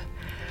Mendota.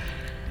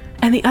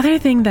 And the other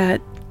thing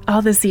that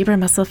all the zebra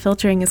mussel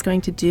filtering is going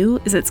to do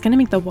is it's going to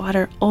make the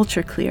water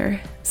ultra clear.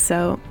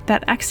 So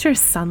that extra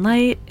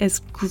sunlight is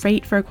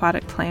great for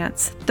aquatic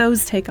plants.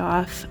 Those take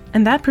off,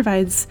 and that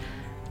provides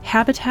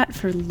habitat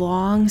for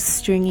long,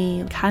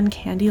 stringy, cotton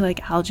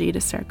candy-like algae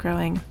to start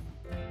growing.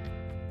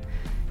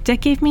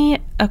 Dick gave me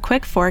a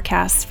quick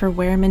forecast for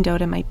where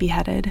Mendota might be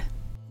headed.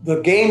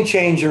 The game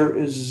changer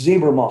is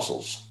zebra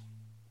mussels.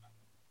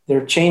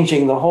 They're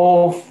changing the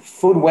whole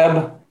food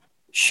web,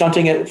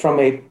 shunting it from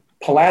a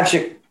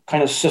pelagic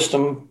kind of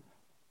system,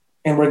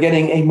 and we're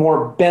getting a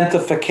more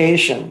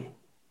benthification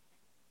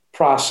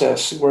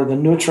process where the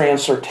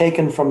nutrients are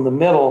taken from the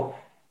middle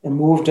and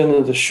moved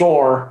into the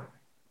shore,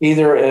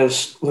 either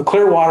as the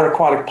clear water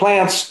aquatic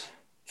plants,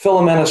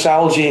 filamentous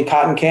algae and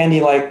cotton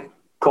candy like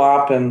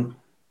glop and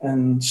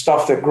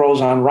stuff that grows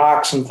on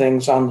rocks and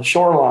things on the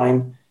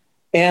shoreline,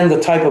 and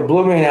the type of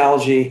blue-green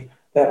algae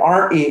that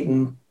aren't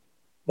eaten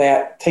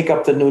that take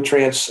up the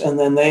nutrients, and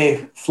then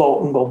they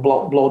float and go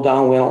blow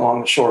downwind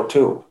along the shore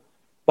too.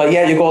 But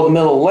yeah, you go to the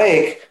middle of the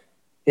lake,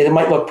 it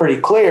might look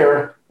pretty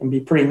clear and be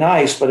pretty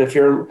nice, but if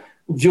you're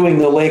viewing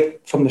the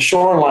lake from the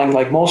shoreline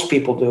like most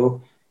people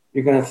do,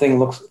 you're going to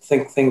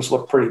think things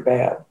look pretty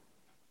bad.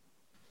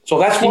 So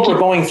that's what we're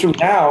going through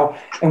now,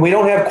 and we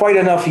don't have quite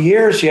enough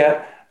years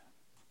yet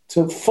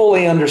to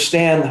fully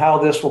understand how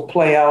this will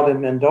play out in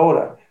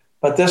Mendota.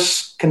 But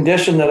this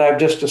condition that I've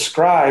just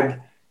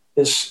described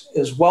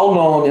is well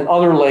known in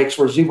other lakes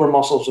where zebra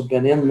mussels have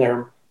been in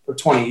there for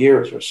 20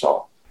 years or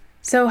so.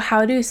 So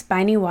how do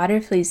spiny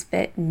water fleas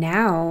fit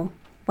now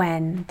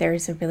when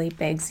there's a really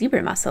big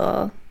zebra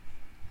mussel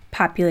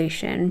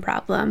population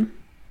problem?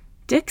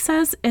 Dick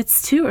says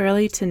it's too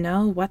early to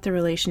know what the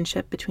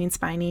relationship between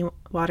spiny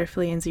water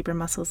flea and zebra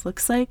mussels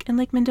looks like in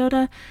Lake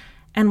Mendota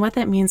and what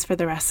that means for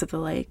the rest of the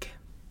lake.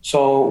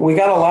 So we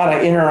got a lot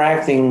of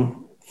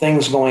interacting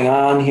things going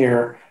on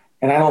here,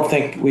 and I don't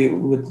think I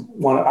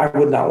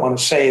would not want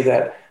to say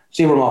that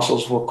zebra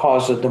mussels will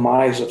cause the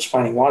demise of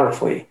spiny water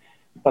flea.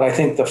 But I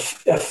think the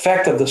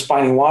effect of the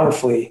spiny water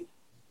flea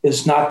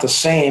is not the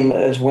same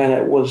as when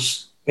it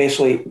was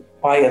basically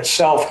by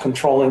itself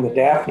controlling the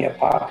Daphnia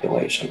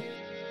population.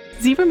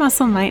 Zebra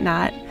mussel might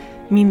not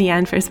mean the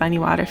end for spiny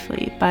water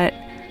flea, but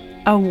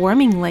a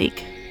warming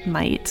lake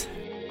might.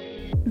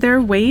 There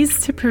are ways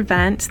to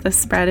prevent the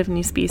spread of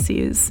new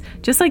species,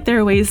 just like there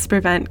are ways to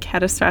prevent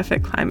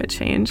catastrophic climate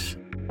change.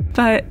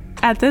 But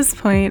at this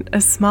point,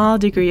 a small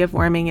degree of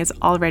warming is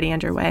already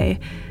underway.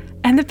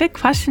 And the big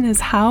question is,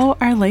 how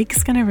are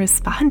lakes going to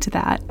respond to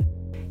that?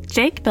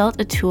 Jake built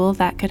a tool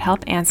that could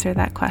help answer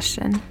that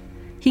question.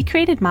 He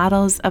created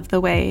models of the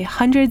way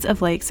hundreds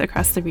of lakes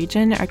across the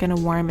region are going to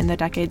warm in the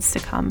decades to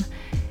come.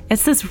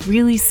 It's this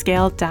really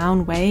scaled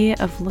down way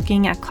of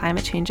looking at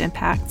climate change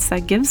impacts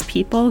that gives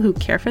people who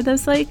care for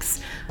those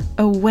lakes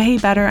a way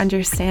better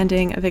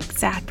understanding of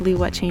exactly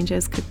what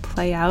changes could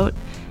play out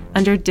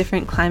under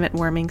different climate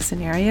warming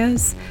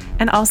scenarios,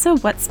 and also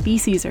what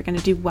species are going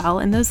to do well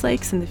in those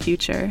lakes in the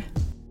future.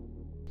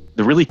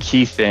 the really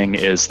key thing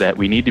is that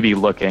we need to be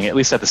looking, at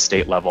least at the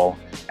state level,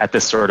 at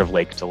this sort of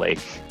lake-to-lake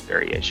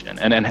variation.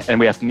 And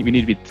we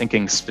need to be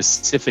thinking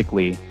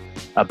specifically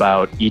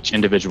about each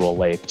individual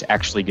lake to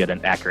actually get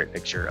an accurate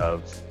picture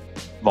of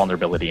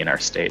vulnerability in our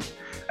state.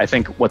 I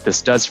think what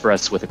this does for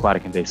us with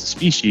aquatic invasive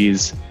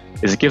species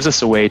is it gives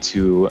us a way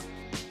to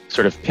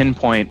sort of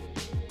pinpoint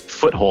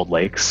foothold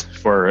lakes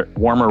for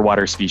warmer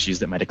water species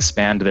that might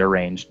expand their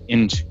range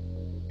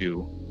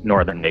into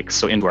northern lakes,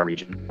 so into our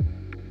region.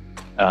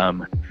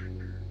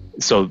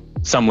 So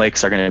some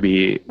lakes are going to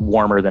be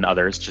warmer than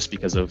others just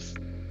because of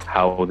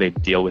how they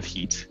deal with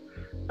heat.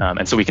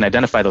 And so we can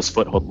identify those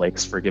foothold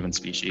lakes for a given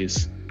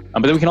species.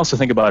 But then we can also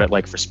think about it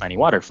like for spiny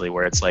water flea,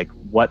 where it's like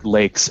what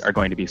lakes are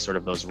going to be sort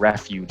of those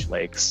refuge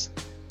lakes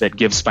that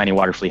give spiny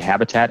water flea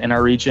habitat in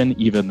our region,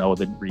 even though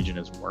the region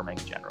is warming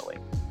generally.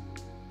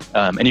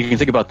 And you can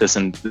think about this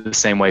in the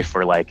same way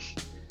for like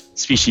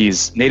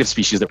native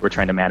species that we're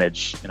trying to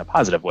manage in a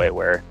positive way,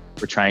 where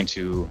we're trying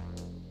to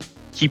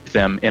keep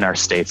them in our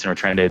states and we're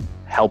trying to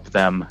help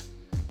them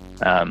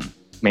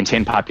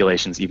maintain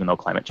populations even though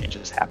climate change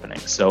is happening.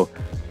 So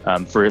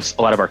for a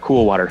lot of our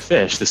cool water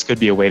fish, this could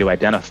be a way to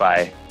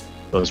identify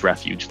those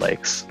refuge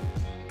lakes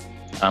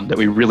that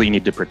we really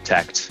need to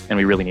protect and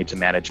we really need to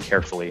manage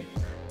carefully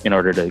in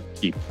order to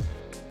keep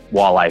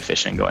walleye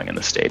fishing going in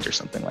the state or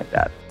something like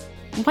that.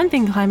 One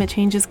thing climate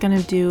change is going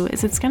to do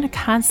is it's going to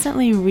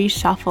constantly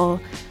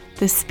reshuffle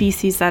the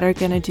species that are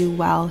going to do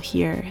well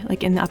here,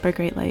 like in the upper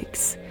Great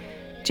Lakes.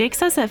 Jake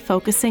says that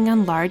focusing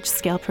on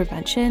large-scale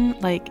prevention,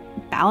 like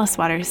ballast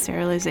water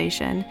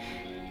sterilization,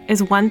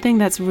 is one thing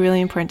that's really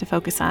important to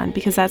focus on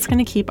because that's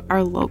going to keep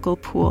our local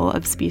pool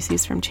of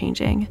species from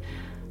changing.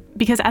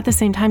 Because at the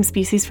same time,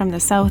 species from the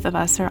south of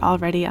us are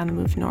already on the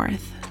move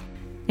north.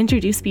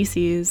 Introduced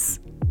species,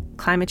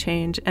 climate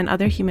change, and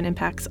other human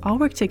impacts all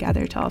work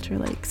together to alter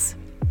lakes.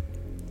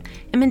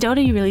 In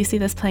Mendota, you really see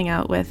this playing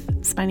out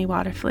with spiny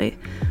water flea.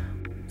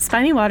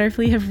 Spiny water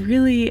flea have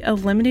really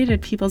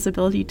eliminated people's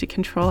ability to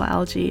control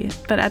algae,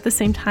 but at the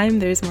same time,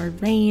 there's more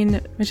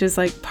rain, which is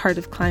like part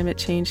of climate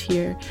change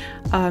here,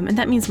 and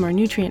that means more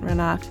nutrient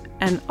runoff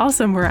and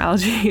also more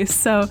algae.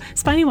 So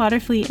spiny water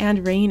flea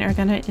and rain are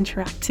going to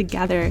interact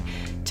together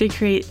to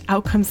create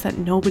outcomes that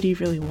nobody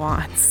really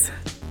wants.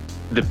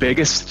 The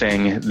biggest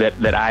thing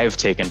that I've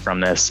taken from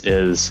this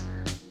is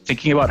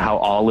thinking about how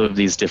all of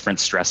these different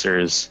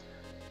stressors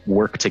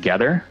work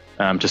together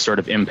to sort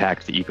of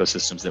impact the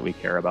ecosystems that we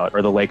care about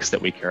or the lakes that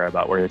we care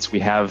about, where we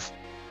have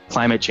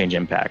climate change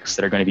impacts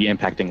that are going to be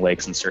impacting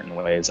lakes in certain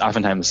ways,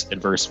 oftentimes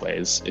adverse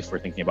ways if we're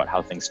thinking about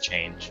how things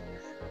change.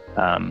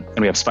 And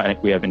we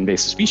have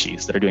invasive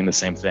species that are doing the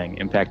same thing,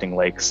 impacting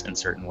lakes in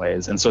certain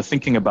ways. And so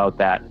thinking about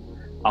that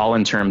all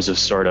in terms of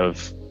sort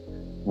of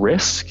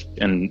risk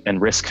and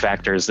risk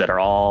factors that are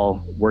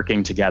all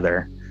working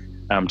together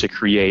to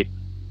create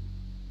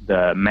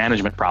the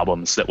management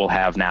problems that we'll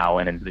have now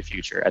and into the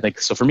future. I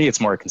think, so for me, it's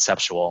more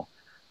conceptual,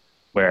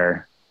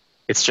 where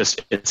it's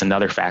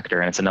another factor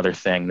and it's another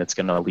thing that's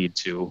going to lead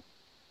to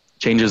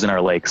changes in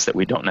our lakes that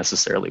we don't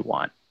necessarily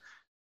want.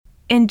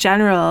 In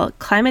general,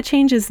 climate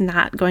change is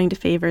not going to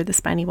favor the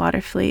spiny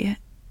water flea,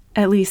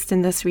 at least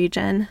in this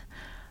region.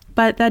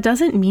 But that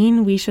doesn't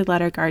mean we should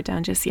let our guard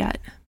down just yet.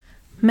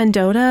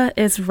 Mendota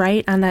is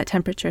right on that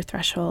temperature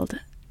threshold.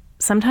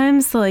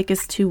 Sometimes the lake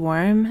is too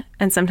warm,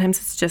 and sometimes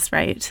it's just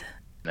right.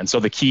 And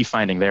so the key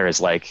finding there is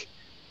like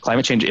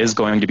climate change is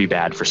going to be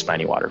bad for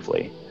spiny water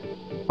flea,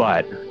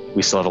 but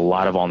we still have a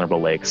lot of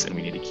vulnerable lakes and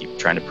we need to keep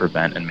trying to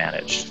prevent and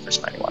manage for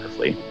spiny water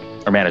flea,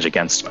 or manage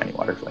against spiny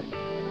water flea.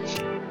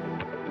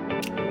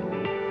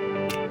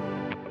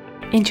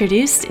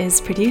 Introduced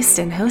is produced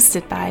and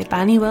hosted by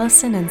Bonnie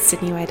Wilson and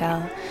Sydney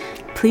Weidel.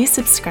 Please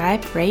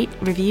subscribe, rate,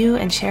 review,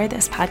 and share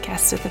this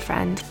podcast with a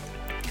friend.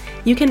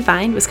 You can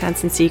find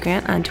Wisconsin Sea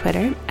Grant on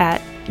Twitter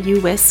at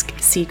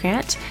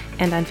UWisc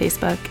and on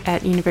Facebook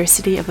at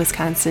University of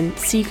Wisconsin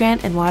Sea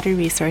Grant and Water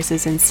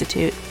Resources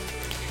Institute.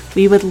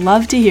 We would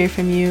love to hear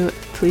from you.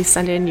 Please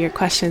send in your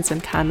questions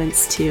and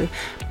comments to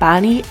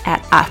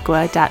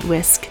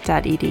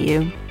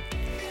bonnie@aqua.wisc.edu.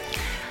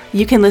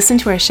 You can listen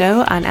to our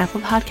show on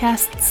Apple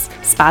Podcasts,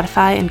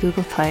 Spotify, and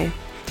Google Play.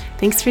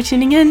 Thanks for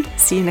tuning in.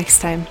 See you next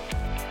time.